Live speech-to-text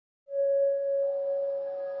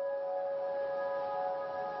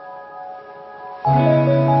Welcome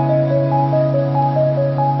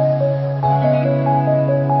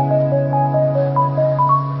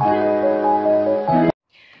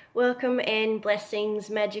and blessings,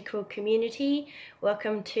 magical community.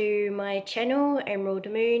 Welcome to my channel,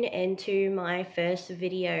 E.M.Luminations, and to my first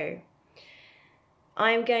video.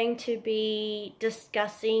 I'm going to be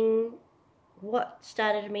discussing what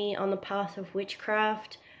started me on the path of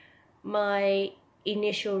witchcraft, my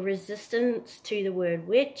initial resistance to the word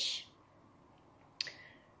witch,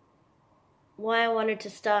 why I wanted to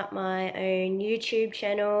start my own YouTube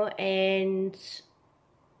channel, and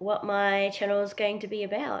what my channel is going to be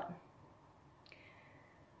about.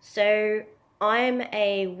 So I'm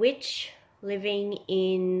a witch living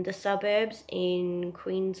in the suburbs in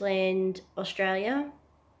Queensland, Australia.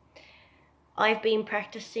 I've been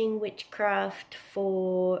practicing witchcraft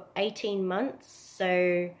for 18 months,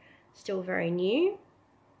 so still very new.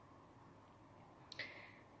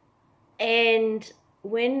 And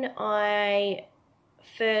when I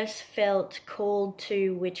first felt called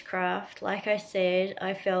to witchcraft, like I said,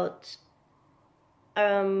 I felt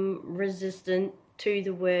resistant to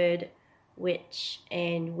the word witch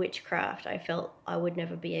and witchcraft. I felt I would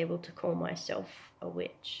never be able to call myself a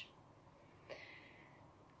witch.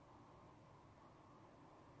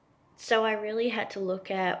 So I really had to look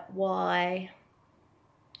at why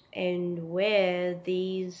and where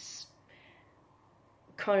these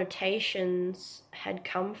connotations had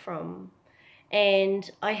come from.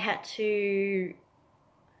 And I had to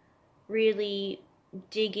really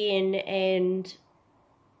dig in and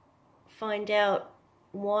find out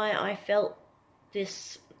why I felt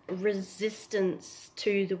this resistance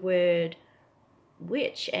to the word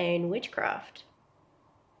witch and witchcraft.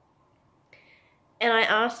 And I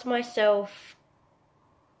asked myself,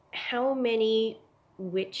 how many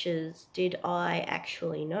witches did I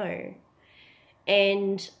actually know?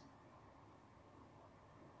 And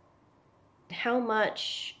how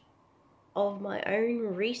much of my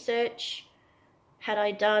own research had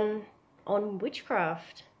I done on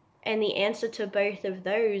witchcraft? And the answer to both of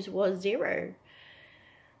those was 0.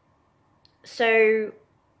 So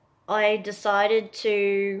I decided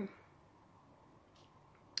to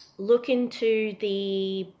look into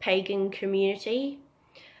the pagan community.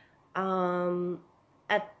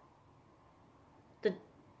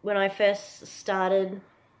 When I first started,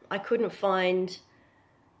 I couldn't find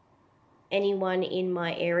anyone in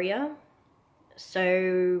my area,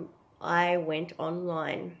 so I went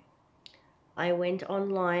online. I went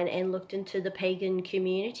online and looked into the pagan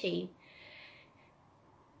community,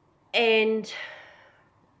 and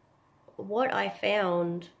what I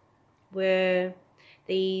found were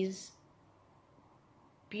these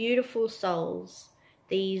beautiful souls,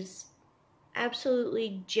 these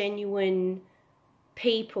absolutely genuine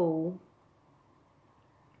people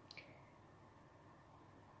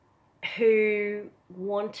who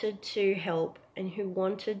wanted to help and who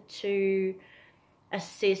wanted to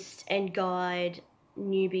assist and guide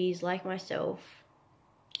newbies like myself,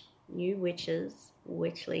 new witches,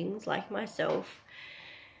 witchlings like myself.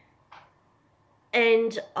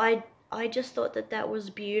 And I just thought that that was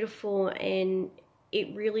beautiful, and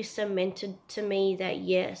it really cemented to me that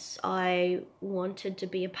yes, I wanted to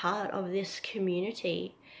be a part of this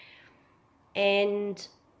community, and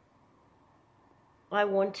I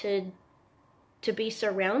wanted to be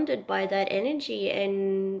surrounded by that energy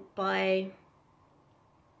and by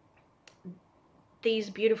these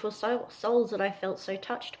beautiful souls that I felt so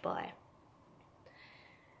touched by.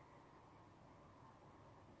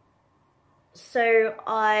 So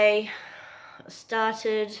I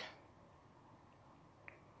started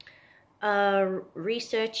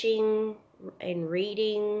researching and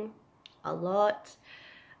reading a lot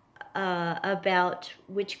about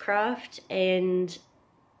witchcraft, and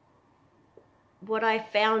what I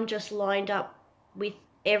found just lined up with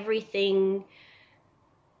everything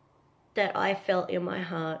that I felt in my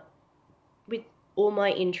heart, with all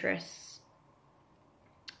my interests.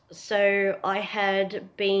 So I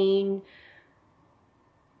had been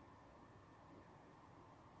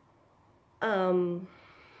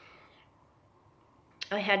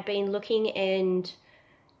looking and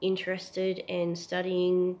interested in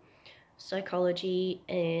studying psychology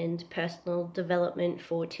and personal development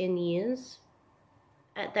for 10 years.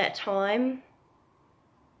 At that time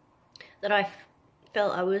that I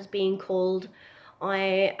felt I was being called,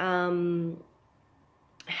 I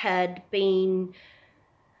had been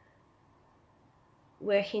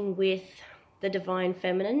working with the divine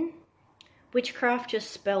feminine. Witchcraft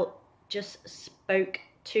just spoke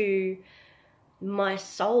to my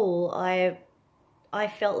soul. I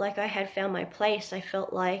felt like I had found my place. I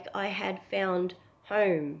felt like I had found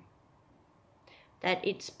home. that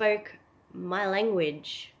it spoke my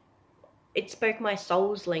language. It spoke my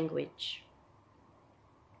soul's language.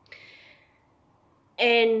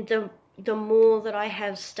 And the more that I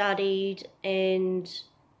have studied and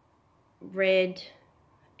read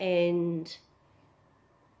and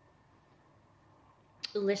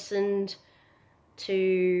listened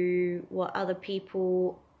to what other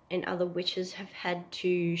people and other witches have had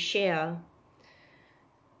to share,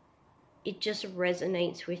 it just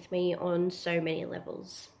resonates with me on so many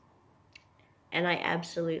levels, and I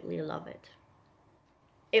absolutely love it.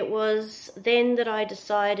 It was then that I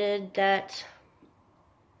decided that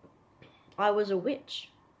I was a witch.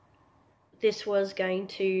 This was going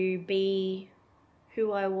to be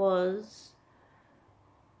who I was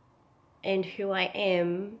and who I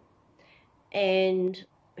am and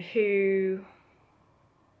who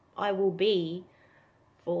I will be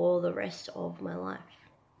for the rest of my life.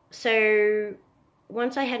 So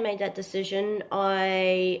once I had made that decision,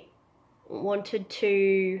 I wanted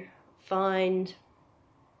to find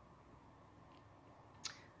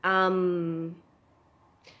YouTube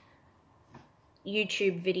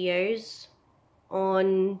videos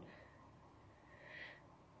on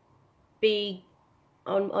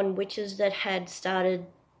witches that had started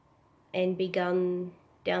and begun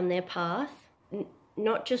down their path.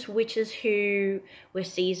 Not just witches who were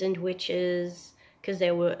seasoned witches, because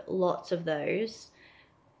there were lots of those,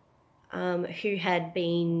 who had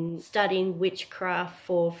been studying witchcraft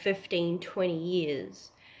for 15, 20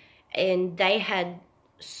 years. And they had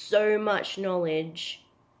so much knowledge,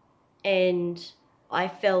 and I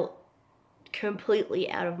felt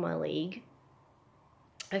completely out of my league.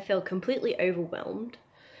 I felt completely overwhelmed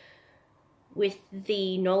with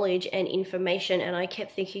the knowledge and information, and I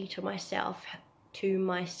kept thinking to myself,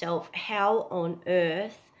 how on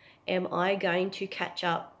earth am I going to catch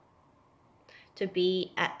up to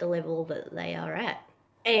be at the level that they are at?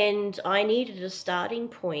 And I needed a starting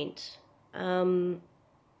point. Other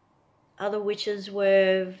witches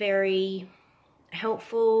were very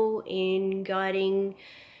helpful in guiding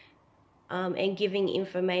and giving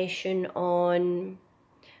information on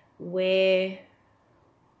where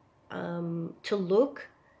to look,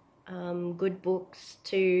 good books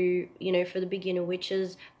to, for the beginner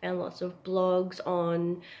witches. Found lots of blogs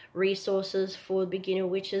on resources for beginner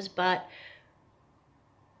witches, but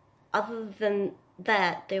other than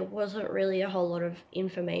that, there wasn't really a whole lot of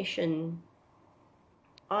information.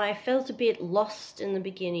 I felt a bit lost in the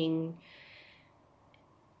beginning,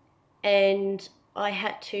 and I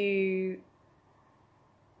had to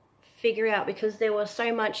figure out, because there was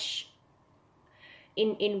so much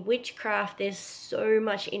in witchcraft, there's so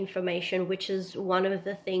much information, which is one of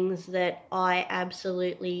the things that I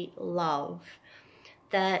absolutely love,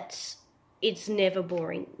 that it's never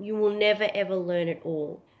boring. You will never ever learn it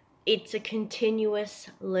all. It's a continuous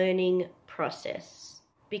learning process,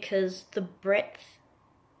 because the breadth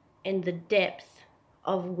and the depth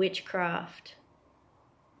of witchcraft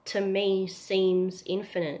to me seems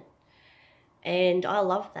infinite, and I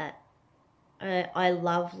love that. I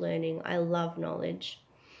love learning, I love knowledge.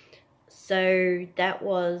 So that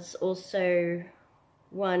was also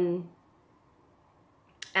one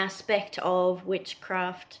aspect of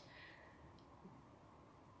witchcraft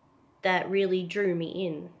that really drew me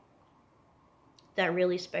in, that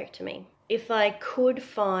really spoke to me. If I could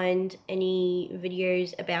find any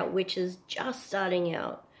videos about witches just starting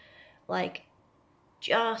out, like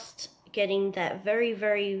just getting that very,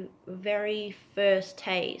 very, very first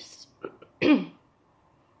taste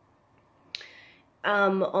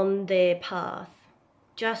on their path,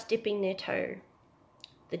 just dipping their toe,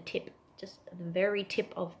 the tip, just the very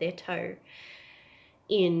tip of their toe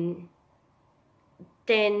in,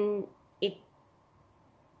 then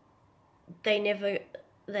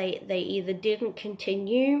they either didn't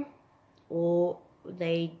continue, or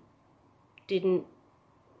they didn't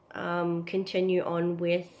continue on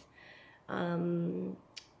with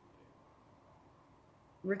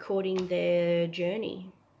recording their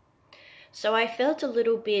journey. So I felt a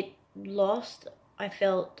little bit lost. I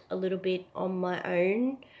felt a little bit on my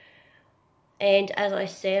own, and as I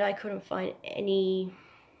said, I couldn't find any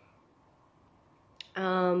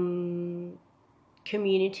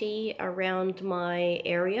community around my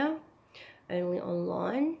area, only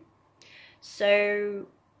online. So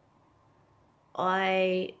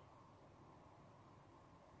I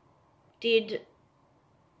did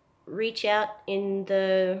reach out in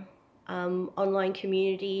the online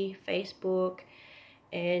community, Facebook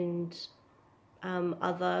and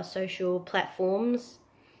other social platforms,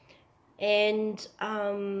 and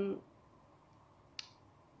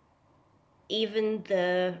even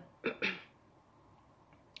the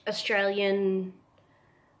Australian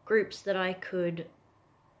groups that I could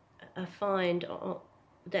find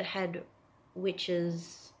that had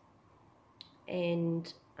witches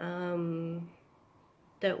and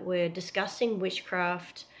that were discussing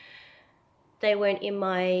witchcraft, they weren't in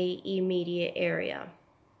my immediate area.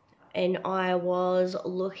 And I was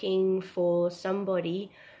looking for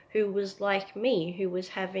somebody who was like me, who was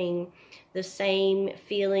having the same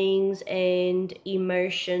feelings and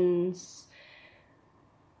emotions,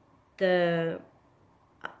 the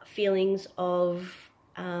feelings of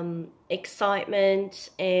excitement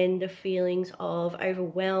and the feelings of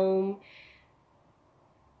overwhelm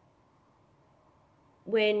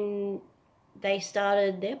when they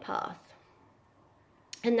started their path.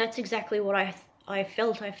 And that's exactly what I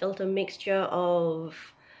felt. I felt a mixture of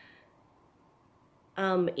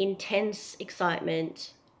intense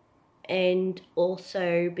excitement and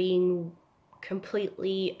also being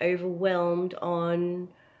completely overwhelmed on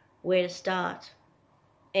where to start.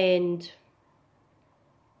 And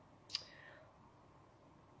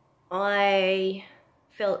I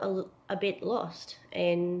felt a bit lost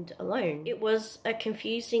and alone. It was a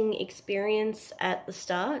confusing experience at the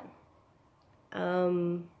start.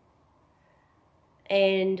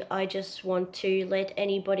 And I just want to let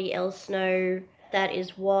anybody else know that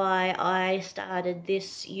is why I started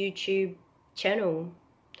this YouTube channel,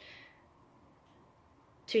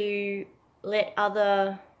 to let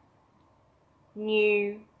other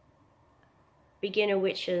new beginner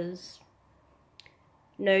witches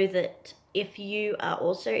know that if you are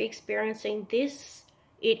also experiencing this,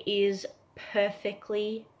 it is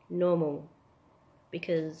perfectly normal,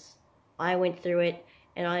 because I went through it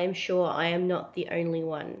and I am sure I am not the only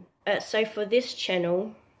one. So for this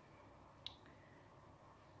channel,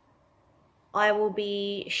 I will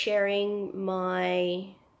be sharing my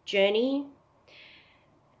journey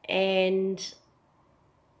and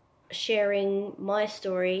sharing my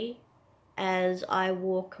story as I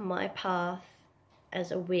walk my path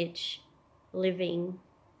as a witch living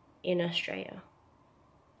in Australia.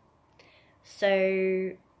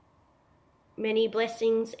 So many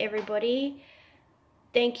blessings, everybody.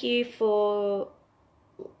 Thank you for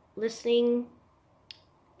listening.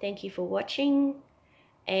 Thank you for watching,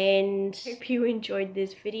 and hope you enjoyed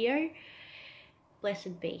this video.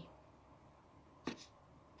 Blessed be.